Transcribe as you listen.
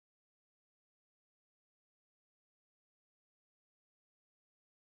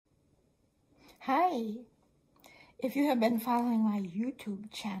Hi! If you have been following my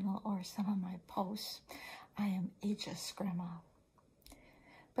YouTube channel or some of my posts, I am Ageless Gramma.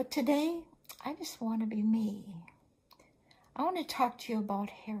 But today, I just want to be me. I want to talk to you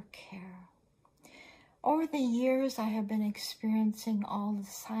about hair care. Over the years, I have been experiencing all the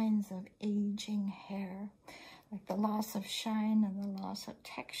signs of aging hair, like the loss of shine and the loss of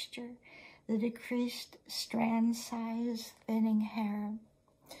texture, the decreased strand size, thinning hair,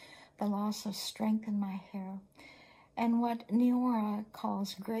 the loss of strength in my hair, and what Neora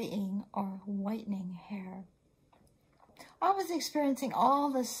calls graying or whitening hair. I was experiencing all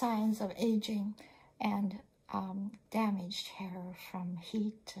the signs of aging and damaged hair from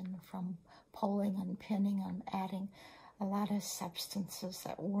heat and from pulling and pinning and adding a lot of substances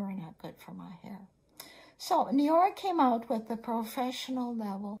that were not good for my hair. So Neora came out with a professional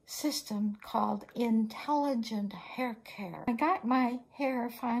level system called Intelligent Hair Care. I got my hair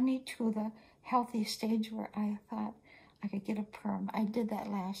finally to the healthy stage where I thought I could get a perm. I did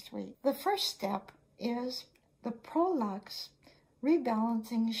that last week. The first step is the Prolux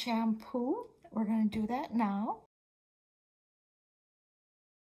Rebalancing Shampoo. We're going to do that now.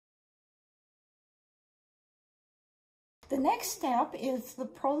 The next step is the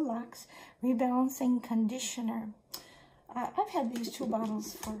Prolux Rebalancing Conditioner. I've had these 2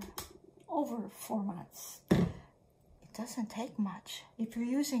 bottles for over 4 months. It doesn't take much. If you're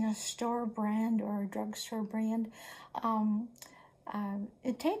using a store brand or a drugstore brand,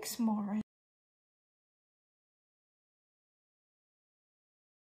 it takes more.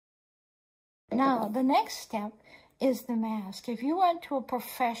 Now, the next step is the mask. If you went to a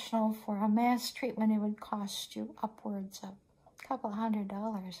professional for a mask treatment, it would cost you upwards of a couple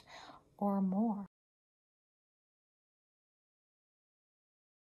 $100 or more.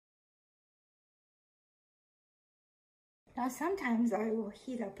 Now, sometimes I will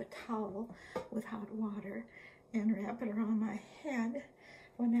heat up a towel with hot water and wrap it around my head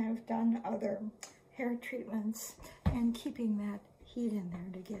when I've done other hair treatments, and keeping that heat in there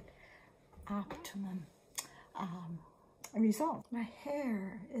to get optimum result. My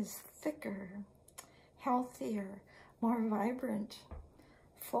hair is thicker, healthier, more vibrant,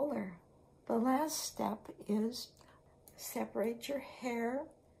 fuller. The last step is separate your hair,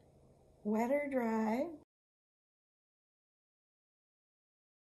 wet or dry.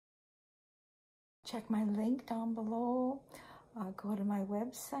 Check my link down below. Go to my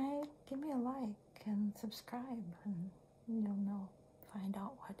website. Give me a like and subscribe, and you'll find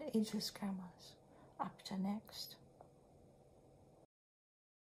out what Ageless Gramma's up to next.